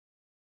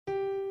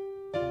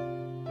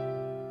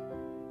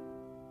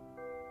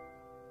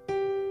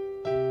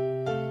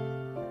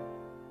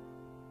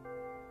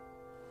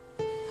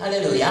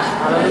Haleluya.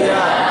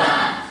 Haleluya.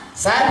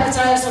 Saya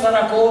percaya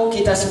saudaraku,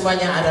 kita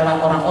semuanya adalah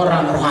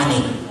orang-orang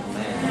rohani.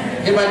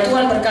 Firman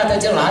Tuhan berkata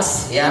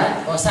jelas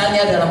ya,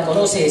 bahwasanya dalam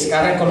Kolose,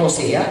 sekarang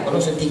Kolose ya,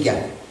 Kolose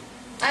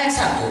 3 ayat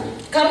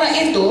 1. Karena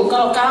itu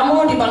kalau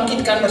kamu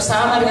dibangkitkan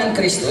bersama dengan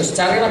Kristus,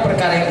 carilah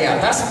perkara yang di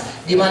atas,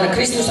 di mana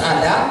Kristus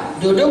ada,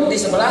 duduk di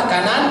sebelah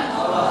kanan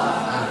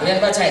Allah. Nah, kalian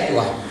baca ayat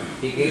 2.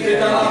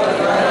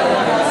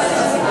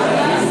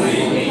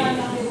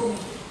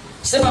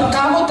 Sebab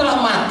kamu telah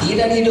mati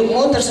dan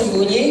hidupmu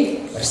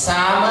tersembunyi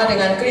bersama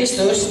dengan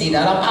Kristus di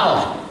dalam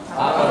Allah.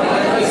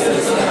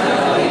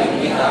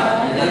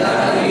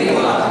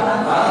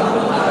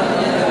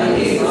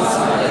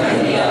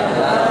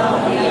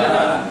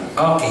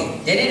 Oke,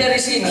 jadi dari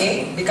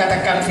sini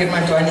dikatakan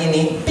firman Tuhan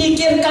ini,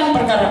 pikirkan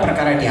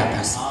perkara-perkara di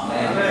atas.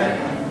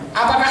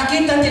 Apakah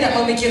kita tidak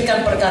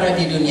memikirkan perkara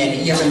di dunia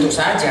ini? Ya tentu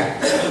saja.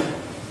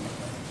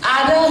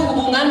 Ada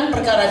hubungan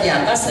perkara di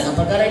atas dengan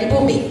perkara di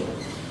bumi.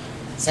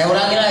 Saya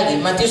ulangi lagi,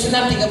 Matius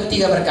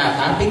 6:33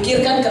 berkata,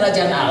 pikirkan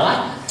kerajaan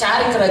Allah,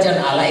 cari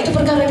kerajaan Allah, itu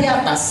perkara di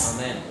atas.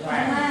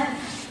 Amen.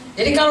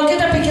 Jadi kalau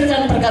kita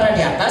pikirkan perkara di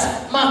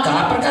atas,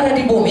 maka perkara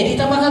di bumi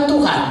ditambahkan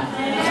Tuhan.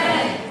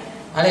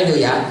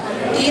 Haleluya.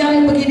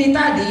 Yang begini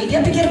tadi,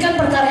 dia pikirkan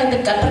perkara yang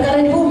dekat, perkara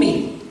di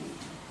bumi,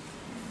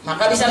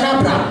 maka bisa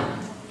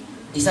nabrak,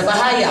 bisa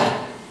bahaya.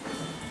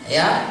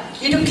 Ya,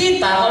 hidup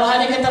kita kalau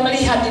hanya kita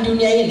melihat di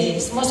dunia ini,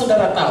 semua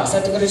saudara tahu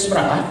 1 Korintus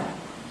berapa?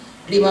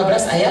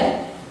 15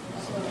 ayat.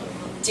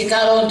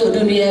 Jikalau untuk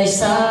dunia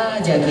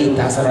saja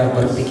kita saudara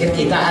berpikir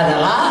kita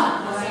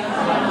adalah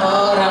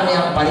orang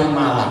yang paling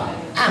malang.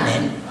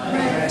 Amin.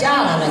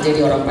 Janganlah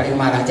jadi orang paling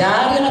malang,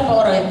 jadilah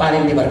orang yang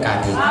paling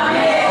diberkati.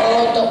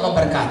 Untuk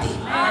memberkati.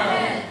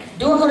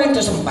 2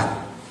 Korintus 4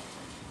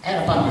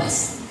 ayat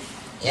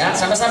 18. Ya,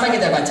 sama-sama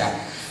kita baca.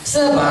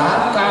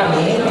 Sebab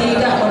kami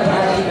tidak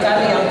memperhatikan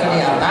yang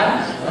kelihatan,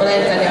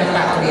 melainkan yang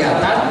tak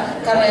kelihatan,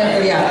 karena yang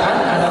kelihatan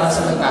adalah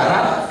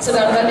sementara,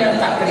 sedangkan yang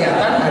tak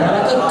kelihatan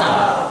adalah kekal.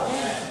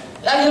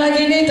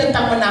 Lagi-lagi ini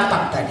tentang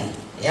menatap tadi,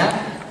 ya,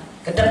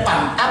 ke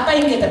depan. Apa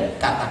yang kita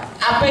tatap,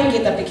 apa yang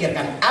kita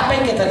pikirkan, apa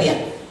yang kita lihat,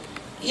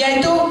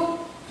 yaitu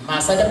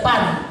masa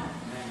depan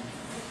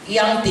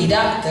yang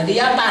tidak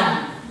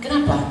kelihatan.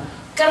 Kenapa?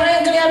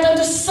 Karena yang kelihatan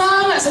itu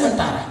sangat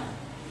sementara.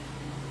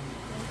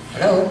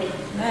 Halo?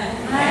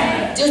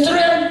 Justru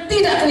yang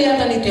tidak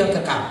kelihatan itu yang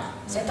kekal.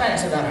 Saya tanya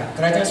saudara,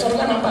 kerajaan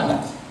surga nampak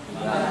enggak?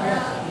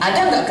 Ada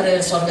enggak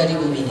kerajaan surga di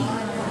bumi ini?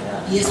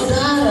 Iya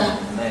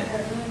saudara.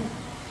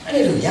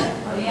 Haleluya.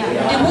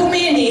 Di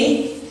bumi ini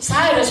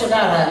saya dan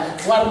saudara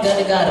warga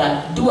negara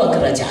dua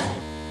kerajaan.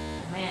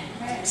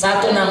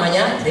 Satu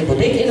namanya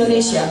Republik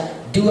Indonesia,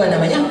 dua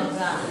namanya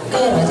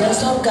kerajaan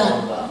surga.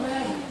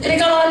 Jadi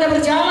kalau Anda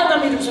berjalan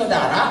dalam hidup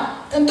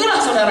saudara,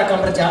 tentulah saudara akan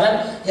berjalan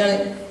yang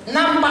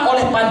nampak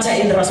oleh panca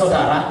indera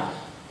saudara,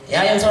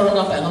 ya, yang saudara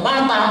nampak dengan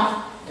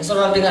mata, yang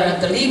saudara dengar dengan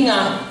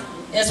telinga,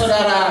 yang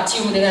saudara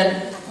cium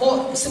dengan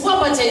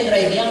semua panca indera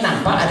ini yang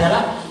nampak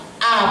adalah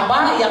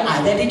apa yang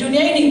ada di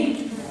dunia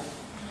ini.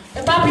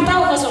 Tetapi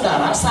tahukah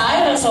saudara,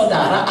 saya dan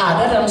saudara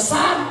ada dalam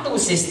satu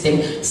sistem,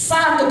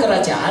 satu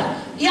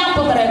kerajaan yang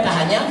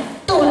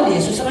pemerintahannya Tuhan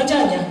Yesus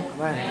Rajanya.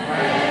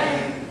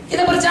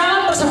 Kita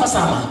berjalan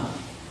bersama-sama.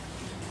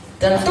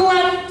 Dan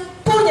Tuhan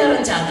punya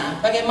rencana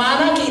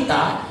bagaimana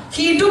kita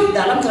hidup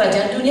dalam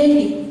kerajaan dunia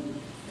ini.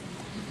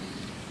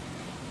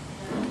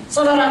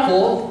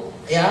 Saudaraku,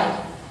 ya,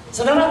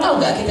 saudara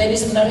tahu nggak kita ini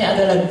sebenarnya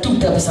adalah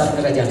duta besar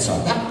kerajaan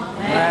surga?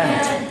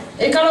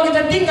 Jadi kalau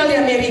kita tinggal di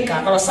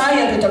Amerika, kalau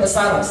saya duta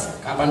besar,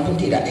 kapanpun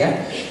tidak ya.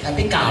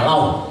 Tapi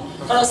kalau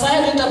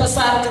saya duta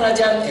besar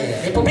kerajaan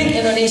Republik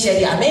Indonesia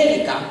di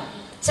Amerika,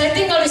 saya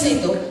tinggal di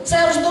situ,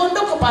 saya harus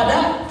tunduk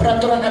kepada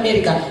peraturan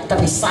Amerika.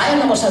 Tapi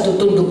saya nomor satu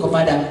tunduk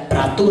kepada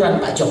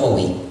peraturan Pak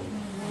Jokowi.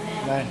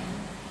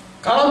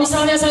 Kalau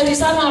misalnya saya di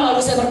sana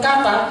lalu saya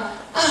berkata,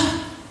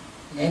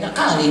 enak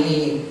kali ini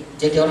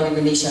jadi orang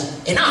Indonesia,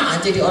 enak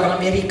jadi orang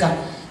Amerika.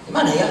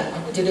 Gimana ya?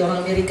 Aku jadi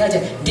orang Amerika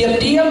aja.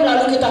 Diam-diam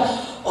lalu kita,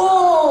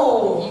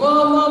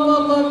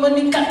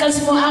 meningkatkan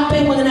semua apa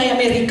yang mengenai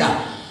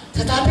Amerika.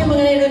 Tetapi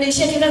mengenai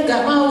Indonesia kita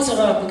nggak mau,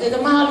 saudara. Kita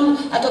malu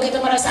atau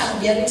kita merasa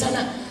biarin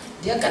sana.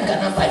 Dia kan nggak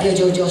nampak, dia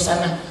jauh-jauh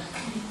sana.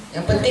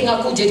 Yang penting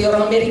aku jadi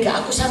orang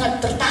Amerika. Aku sangat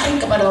tertarik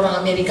kepada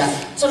orang Amerika.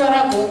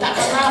 Saudaraku, tak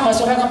akan lama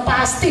saudara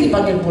pasti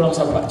dipanggil pulang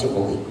sama Pak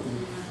Jokowi.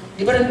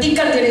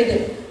 Diberhentikan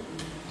jadi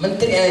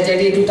menteri,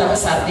 jadi duta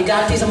besar,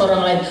 diganti sama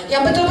orang lain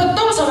yang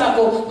betul-betul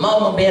saudaraku mau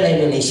membela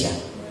Indonesia.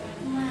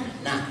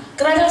 Nah,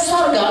 kerajaan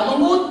sorga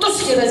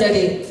mengutus kita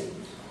jadi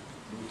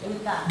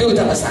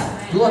duta besar.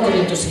 2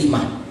 Korintus 5,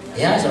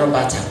 ya,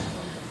 saudara baca.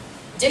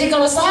 Jadi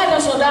kalau saya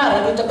dan saudara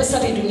duta besar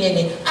di dunia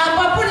ini,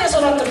 apapun yang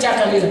saudara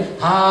kerjakan itu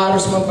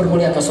harus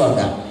mempermuliakan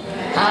surga,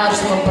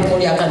 harus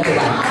mempermuliakan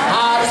Tuhan,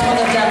 harus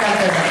mengerjakan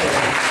kehendak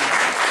Tuhan.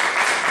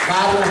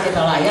 Barulah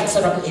kita layak,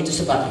 saudara. Itu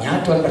sebabnya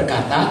Tuhan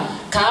berkata,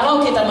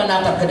 kalau kita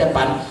menatap ke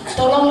depan,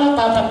 tolonglah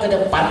tatap ke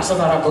depan,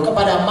 saudaraku,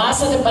 kepada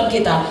masa depan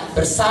kita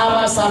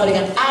bersama-sama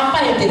dengan apa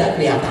yang tidak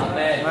kelihatan.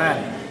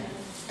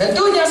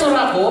 Tentunya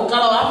saudaraku,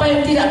 kalau apa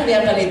yang tidak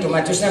kelihatan itu,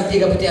 Matius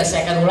 6:33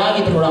 saya akan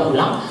ulangi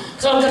berulang-ulang.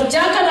 Kalau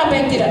kerjakan apa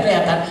yang tidak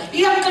kelihatan,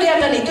 yang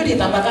kelihatan itu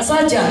ditambahkan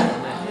saja.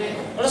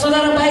 Kalau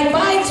saudara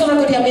baik-baik,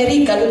 saudara di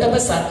Amerika, duta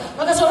besar,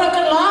 maka saudara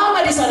akan lama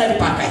di sana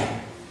dipakai.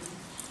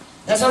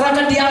 Dan saudara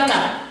akan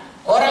diangkat.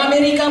 Orang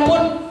Amerika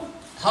pun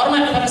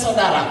hormat kepada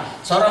saudara.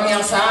 Seorang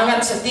yang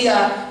sangat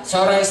setia,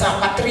 seorang yang sangat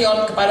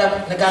patriot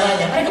kepada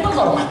negaranya, mereka pun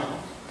hormat.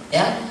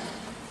 Ya,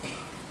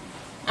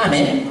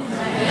 amin.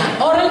 Nah,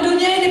 orang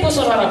dunia ini pun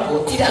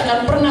saudaraku tidak akan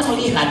pernah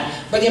melihat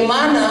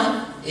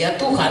bagaimana ya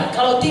Tuhan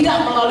kalau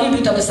tidak melalui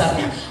duta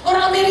besarnya.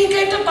 Orang Amerika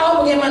itu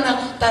tahu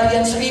bagaimana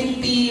tarian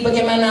serimpi,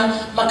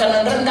 bagaimana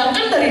makanan rendang,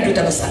 kan dari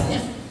duta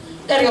besarnya.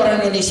 Dari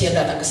orang Indonesia yang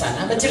datang ke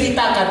sana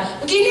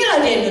menceritakan, beginilah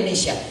di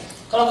Indonesia.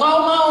 Kalau kau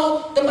mau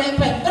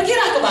tempat-tempat,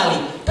 pergilah ke Bali,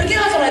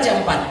 pergilah ke Raja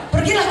Ampat,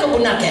 pergilah ke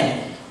Bunaken,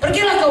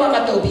 pergilah ke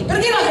Wakatobi,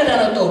 pergilah ke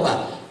Danau Toba.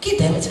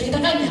 Kita yang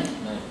menceritakannya.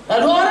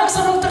 Lalu orang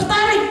selalu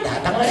tertarik,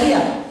 datanglah dia,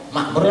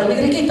 makmur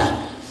negeri kita.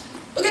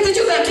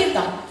 Begitu juga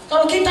kita.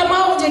 Kalau kita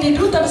mau menjadi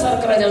duta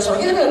besar kerajaan surga,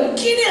 kita bilang,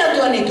 beginilah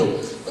Tuhan itu,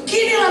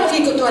 beginilah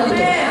mengikut Tuhan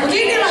itu,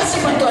 beginilah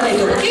sifat Tuhan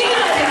itu,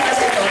 beginilah yang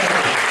kasih Tuhan itu.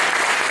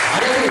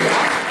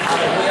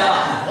 Haleluya.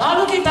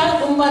 Lalu kita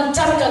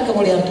memancarkan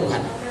kemuliaan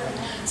Tuhan.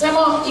 Saya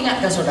mau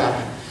ingatkan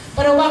saudara,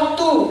 pada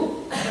waktu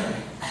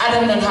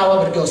Adam dan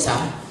Hawa berdosa,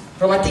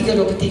 Roma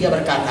 3:23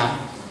 berkata,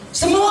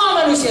 semua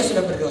manusia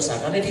sudah berdosa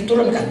karena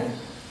diturunkan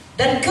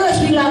dan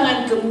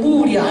kehilangan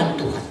kemuliaan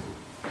Tuhan.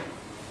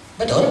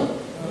 Betul?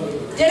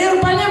 Jadi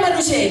rupanya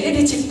manusia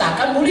ini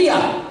diciptakan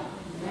mulia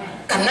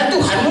karena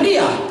Tuhan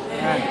mulia.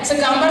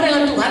 Segambar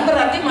dengan Tuhan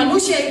berarti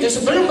manusia itu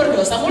sebelum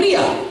berdosa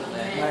mulia.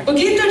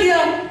 Begitu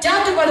dia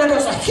jatuh pada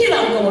dosa,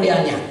 hilang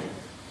kemuliaannya.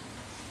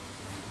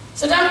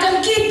 Sedangkan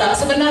kita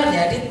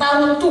sebenarnya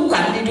ditaruh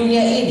Tuhan di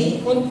dunia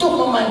ini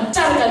untuk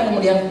memancarkan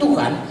kemuliaan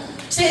Tuhan,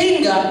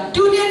 sehingga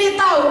dunia ini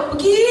tahu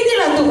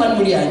beginilah Tuhan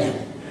mulianya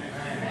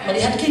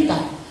melihat kita.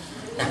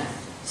 Nah,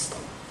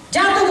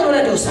 jatuh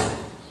kepada dosa.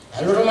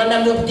 Lalu Roma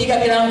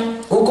 6:23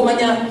 bilang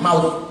hukumannya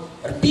maut,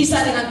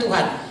 berpisah dengan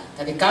Tuhan,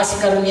 tapi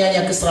kasih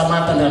karunia-Nya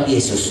keselamatan dalam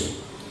Yesus.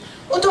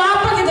 Untuk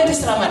apa kita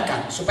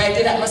diselamatkan? Supaya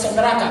tidak masuk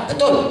neraka.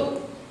 Betul.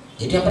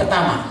 Itu yang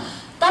pertama.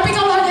 Tapi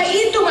kalau hanya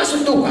itu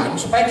maksud Tuhan,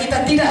 supaya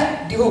kita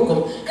tidak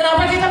dihukum,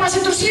 kenapa kita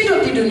masih terus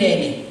hidup di dunia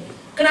ini?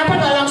 Kenapa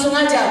nggak langsung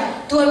aja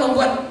Tuhan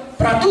membuat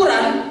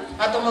peraturan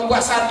atau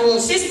membuat satu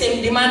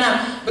sistem di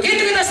mana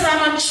begitu kita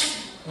selamat,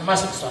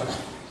 masuk ke surga?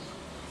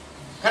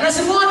 Karena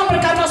semua orang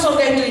berkata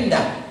surga itu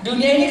indah.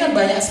 Dunia ini kan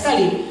banyak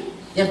sekali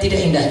yang tidak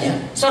indahnya.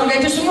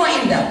 Surga itu semua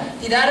indah,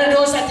 tidak ada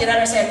dosa,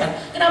 tidak ada setan.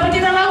 Kenapa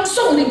tidak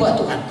langsung dibuat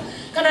Tuhan?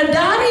 Karena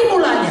dari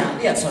mulanya,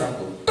 lihat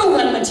saudaraku,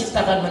 Tuhan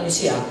menciptakan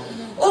manusia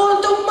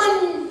untuk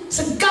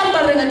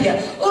segambar dengan dia,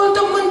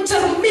 untuk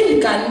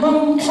mencerminkan,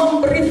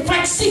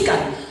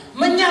 merefleksikan,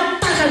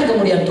 menyatakan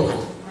kemuliaan Tuhan.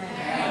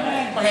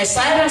 Makanya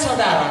saya dan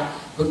saudara,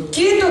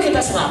 begitu kita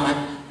selamat,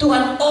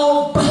 Tuhan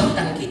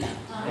ubahkan kita,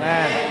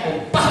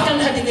 ubahkan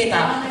hati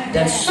kita,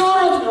 dan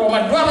suruh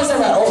Roma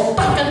 12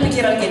 ubahkan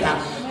pikiran kita,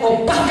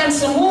 ubahkan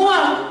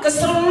semua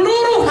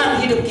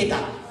keseluruhan hidup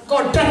kita.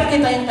 Kodrat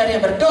kita yang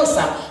tadinya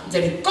berdosa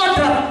menjadi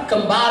kodrat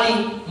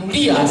kembali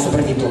mulia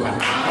seperti Tuhan.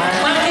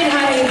 Makin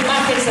hari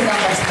makin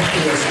segambar seperti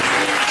Yesus.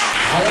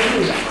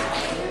 Haleluya.